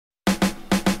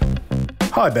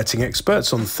Hi betting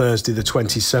experts, on Thursday the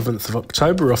 27th of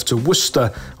October, off to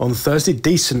Worcester on Thursday.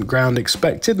 Decent ground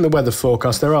expected, and the weather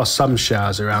forecast, there are some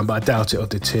showers around, but I doubt it'll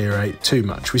deteriorate too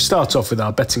much. We start off with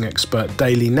our betting expert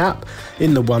Daily Nap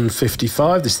in the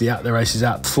 155. This is the At The Races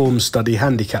app form study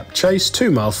handicap chase, 2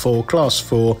 mile 4, class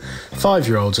 4,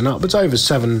 5-year-olds and upwards, over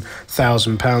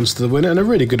 £7,000 to the winner, and a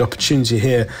really good opportunity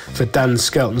here for Dan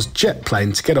Skelton's jet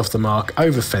plane to get off the mark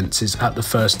over fences at the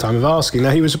first time of asking.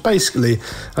 Now, he was basically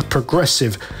a progressive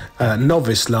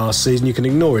novice last season. You can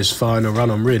ignore his final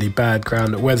run on really bad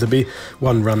ground at Wetherby.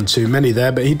 One run too many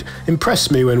there, but he'd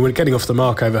impressed me when we're getting off the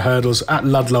mark over hurdles at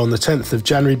Ludlow on the 10th of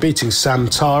January, beating Sam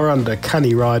Tara under a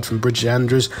canny ride from Bridget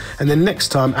Andrews, and then next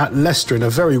time at Leicester in a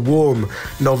very warm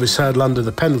novice hurdle under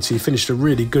the penalty, he finished a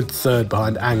really good third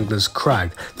behind Angler's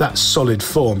Crag. That's solid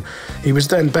form. He was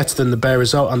then better than the bare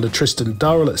result under Tristan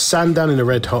Durrell at Sandown in a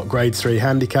red-hot Grade 3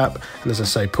 handicap, and as I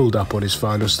say, pulled up on his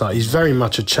final start. He's very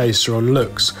much a chaser on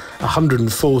looks.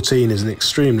 114 is an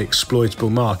extremely exploitable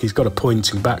mark. He's got a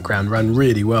pointing background, ran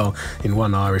really well in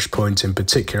one Irish point in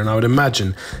particular, and I would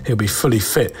imagine he'll be fully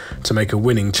fit to make a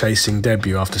winning chasing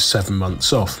debut after 7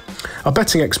 months off. Our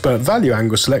betting expert value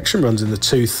angle selection runs in the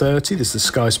 230. This is the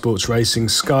Sky Sports Racing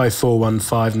Sky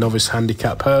 415 novice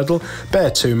handicap hurdle.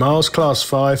 Bare 2 miles, class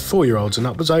 5, 4-year-olds and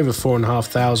upwards, over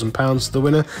 £4,500 to the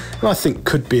winner, and I think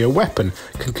could be a weapon.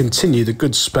 Can continue the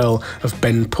good spell of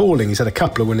Ben Pauling. He's had a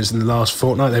couple of winners in the last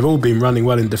fortnight. They've all been running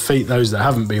well in defeat, those that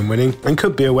haven't been winning, and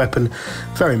could be a weapon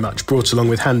very much brought along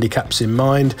with handicaps in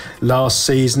mind. Last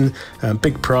season,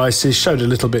 big prices, showed a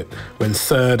little bit when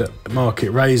third at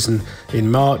Market Raisin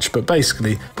in March, but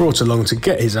basically brought along to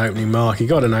get his opening mark. He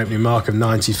got an opening mark of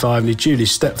 95, and he duly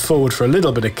stepped forward for a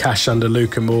little bit of cash under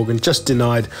Luca Morgan, just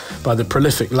denied by the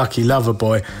prolific Lucky Lover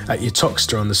Boy at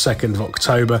Uttoxeter on the 2nd of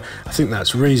October. I think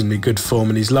that's reasonably good form,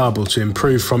 and he's liable to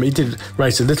improve from it. He did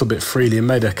race a little bit freely and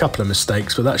made a couple of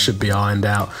mistakes, but that should be ironed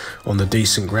out on the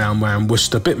decent ground round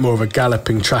Worcester. A bit more of a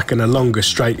galloping track and a longer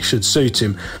straight should suit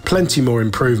him. Plenty more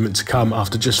improvement to come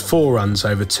after just 4 runs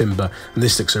over timber, and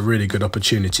this looks a really good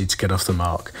opportunity to get off the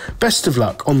mark. Best of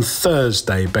luck on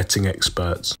Thursday, betting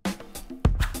experts.